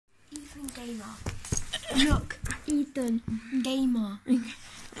Ethan Gamer. Look, Ethan Gamer.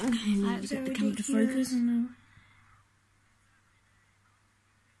 Okay, need to get the camera to focus now.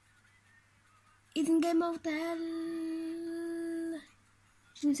 Ethan Gamer, what the hell?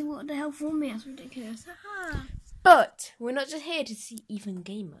 She's gonna say what the hell for me? That's ridiculous. Aha. But we're not just here to see Ethan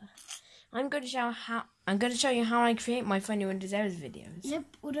Gamer. I'm going to show you how I create my Funny Wonders Errors videos. Yep.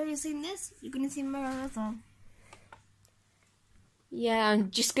 Although you've seen this, you're gonna see my other. Yeah, I'm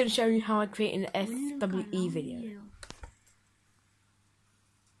just going to show you how I create an FWE video.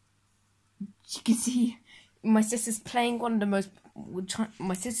 You can see my sister's playing one of the most.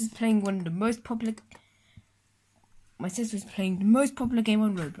 My sister's playing one of the most popular. My sister's playing the most popular game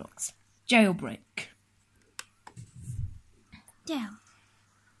on Roblox, Jailbreak. Damn.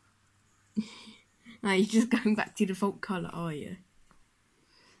 Now you're just going back to default colour, are you?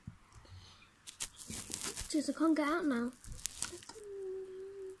 Just I can't get out now.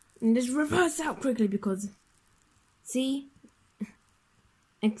 And just reverse out quickly because, see,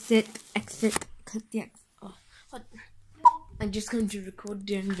 exit, click the exit. Oh, what? I'm just going to record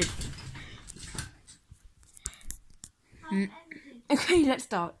during video. Okay, let's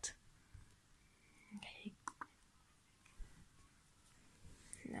start. Okay.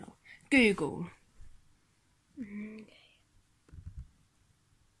 Now, Google. Okay.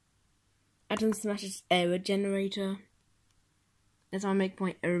 Adam smashes error generator. That's how I make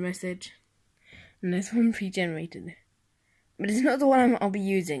my error message. And there's one pre-generated. But it's not the one I'll be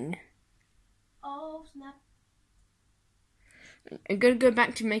using. Oh, snap. I'm going to go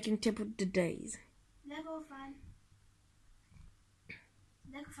back to making tip of the days. Lego fan.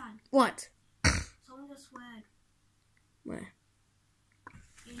 Lego fan. What? Someone just sweared. Where?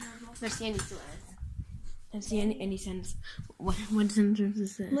 Let's Let's see any swears. Let's see any sense. What sentence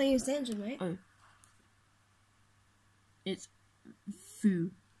is there? not your sentence, mate. Oh. It's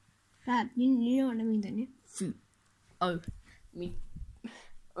foo. Fab, you know what I mean, don't you? Foo. Oh. Me.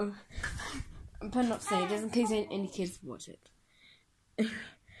 Oh. I'm better not say it, just in case any kids watch it.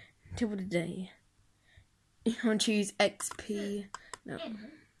 Tip of the day. I'll choose XP. No.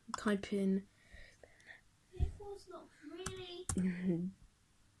 Type in.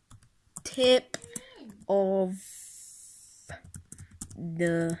 Tip of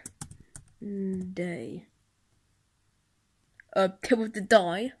the day. Tip of the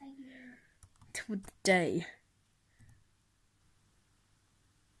die. Tip of the day.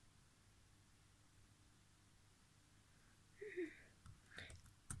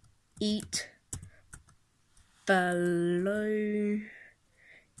 Eat bologna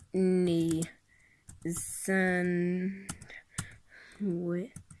sandwich.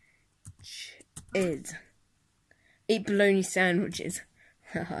 Eat bologna sandwiches.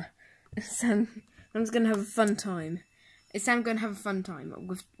 Sam, I'm just gonna have a fun time. Is Sam gonna have a fun time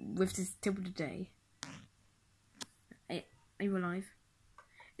with this tip of the day? Are you alive?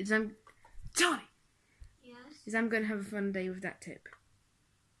 Is Sam Johnny? Yes. Is Sam gonna have a fun day with that tip?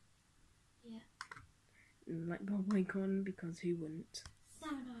 Yeah. Like Bob Icon, because who wouldn't?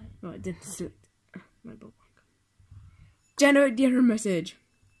 Right, then select like Bob Icon. Generate the error message.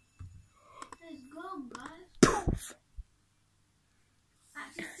 Let's go,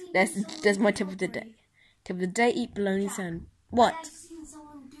 guys. That's my tip of the day. Tip of the day, eat bologna sandwich. What? I've seen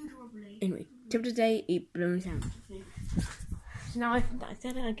someone do it properly. Anyway, tip of the day, eat bologna sandwich. So now I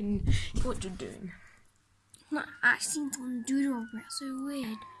said I can see what you're doing. No, I've seen someone do it properly. That's so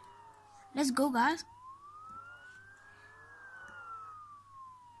weird. Let's go, guys.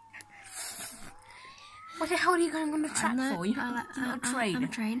 What the hell are you going on the track for? You're not a train. I'm a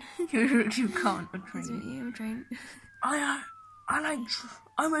train. You can't a train. Yeah, I'm a train.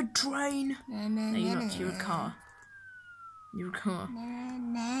 I'm a train. No, you're not. You're a car. You're a car.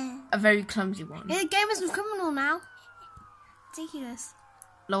 A very clumsy one. Yeah, the game is a criminal now. Ridiculous.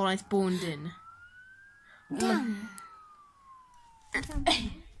 Lol, I spawned in. Damn.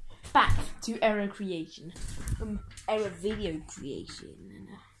 Back to error creation. Error video creation.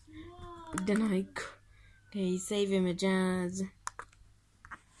 Then okay, save image as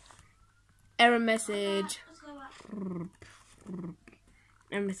error message.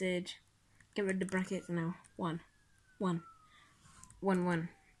 Error message. Get rid of the brackets now. 1, 1, 1, 1,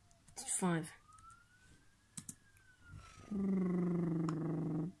 5.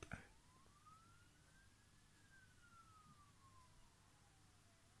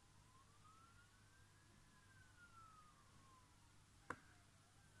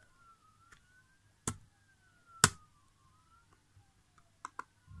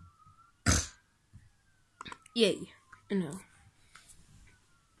 Yay. No.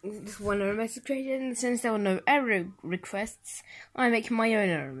 Just one error message created, and since there were no error requests, I make my own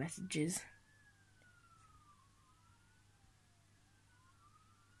error messages.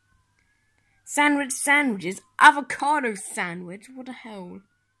 Sandwiches, avocado sandwich, what the hell?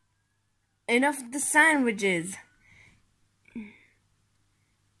 Enough of the sandwiches! You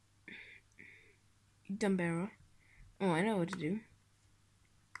dumb barrel. Oh, I know what to do.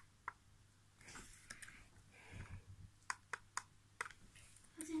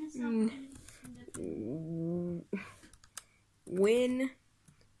 Windows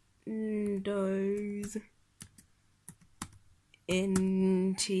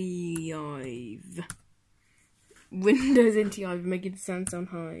NTIve. Windows NTIve, making the sound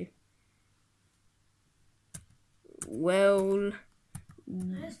high. Welcome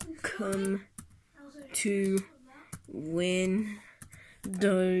to Windows.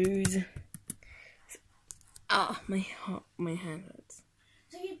 Ah, my hand hurts.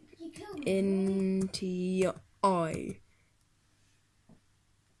 So you killed NTI.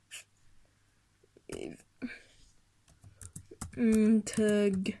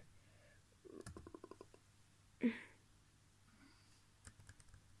 Tug.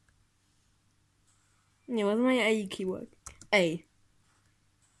 Yeah, what's my A keyword? A.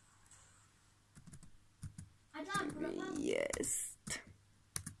 Yes.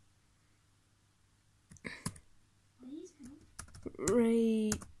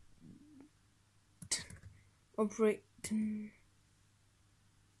 Rate. Operating.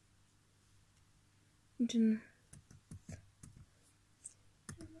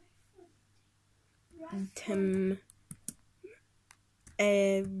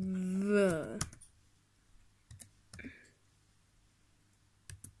 Ever.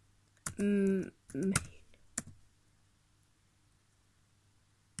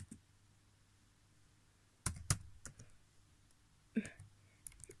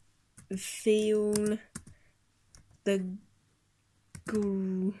 Feel the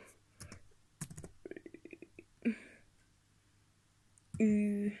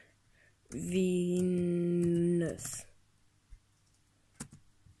Venus.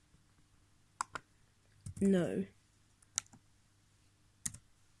 No.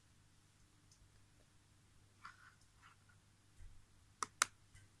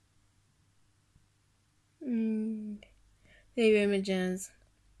 There you go, images.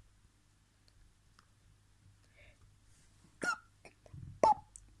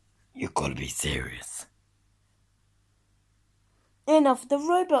 You gotta be serious. Enough. The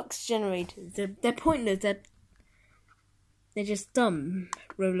Roblox generators. They're pointless. They're just dumb.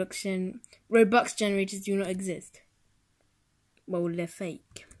 Roblox generators do not exist. Well, they're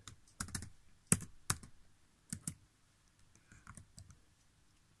fake.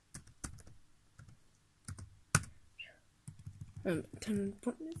 Turn on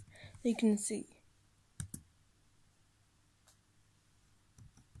pointless so you can see.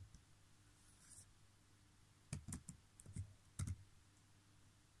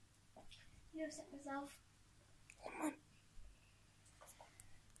 You upset myself. Come on.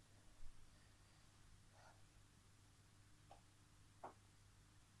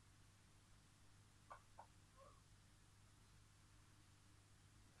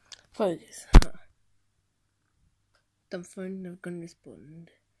 Focus. The phone never gonna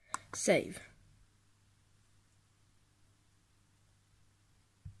respond. Save.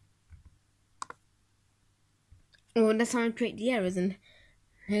 Well, that's how I create the errors, and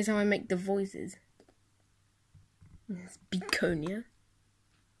here's how I make the voices. Speakonia.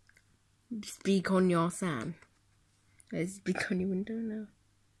 Speak on your Sam. Let's speak on your window now.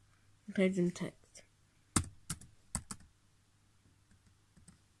 Play some text.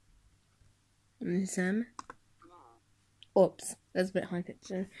 And Sam. Oops, that's a bit high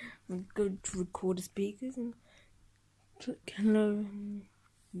pitched. I'll go to record the speakers and click hello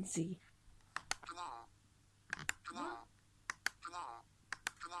and see.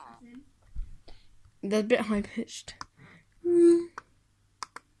 They're a bit high pitched.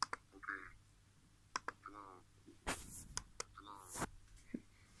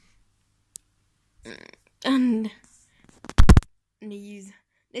 And I use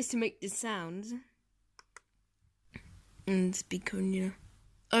this to make the sounds. And speak on you.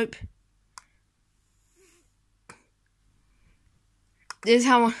 Oh. This is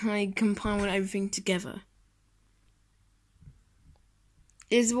how I compile everything together.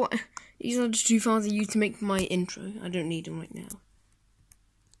 These are the two files I use to make my intro. I don't need them right now.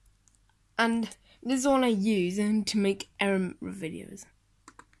 And this is all I use to make error videos.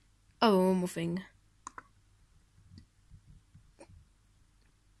 Oh, one more thing.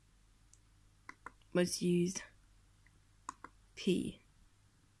 Most used. P.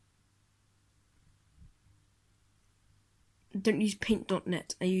 don't use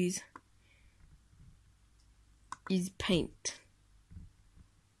paint.net. I use Paint.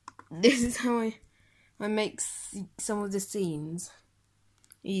 This is how I make some of the scenes.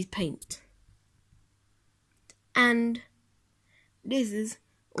 I use Paint. And this is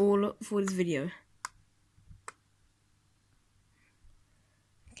all for this video.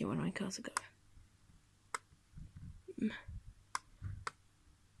 Okay, where did my cursor go?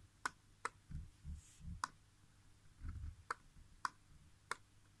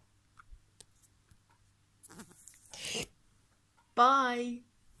 Bye.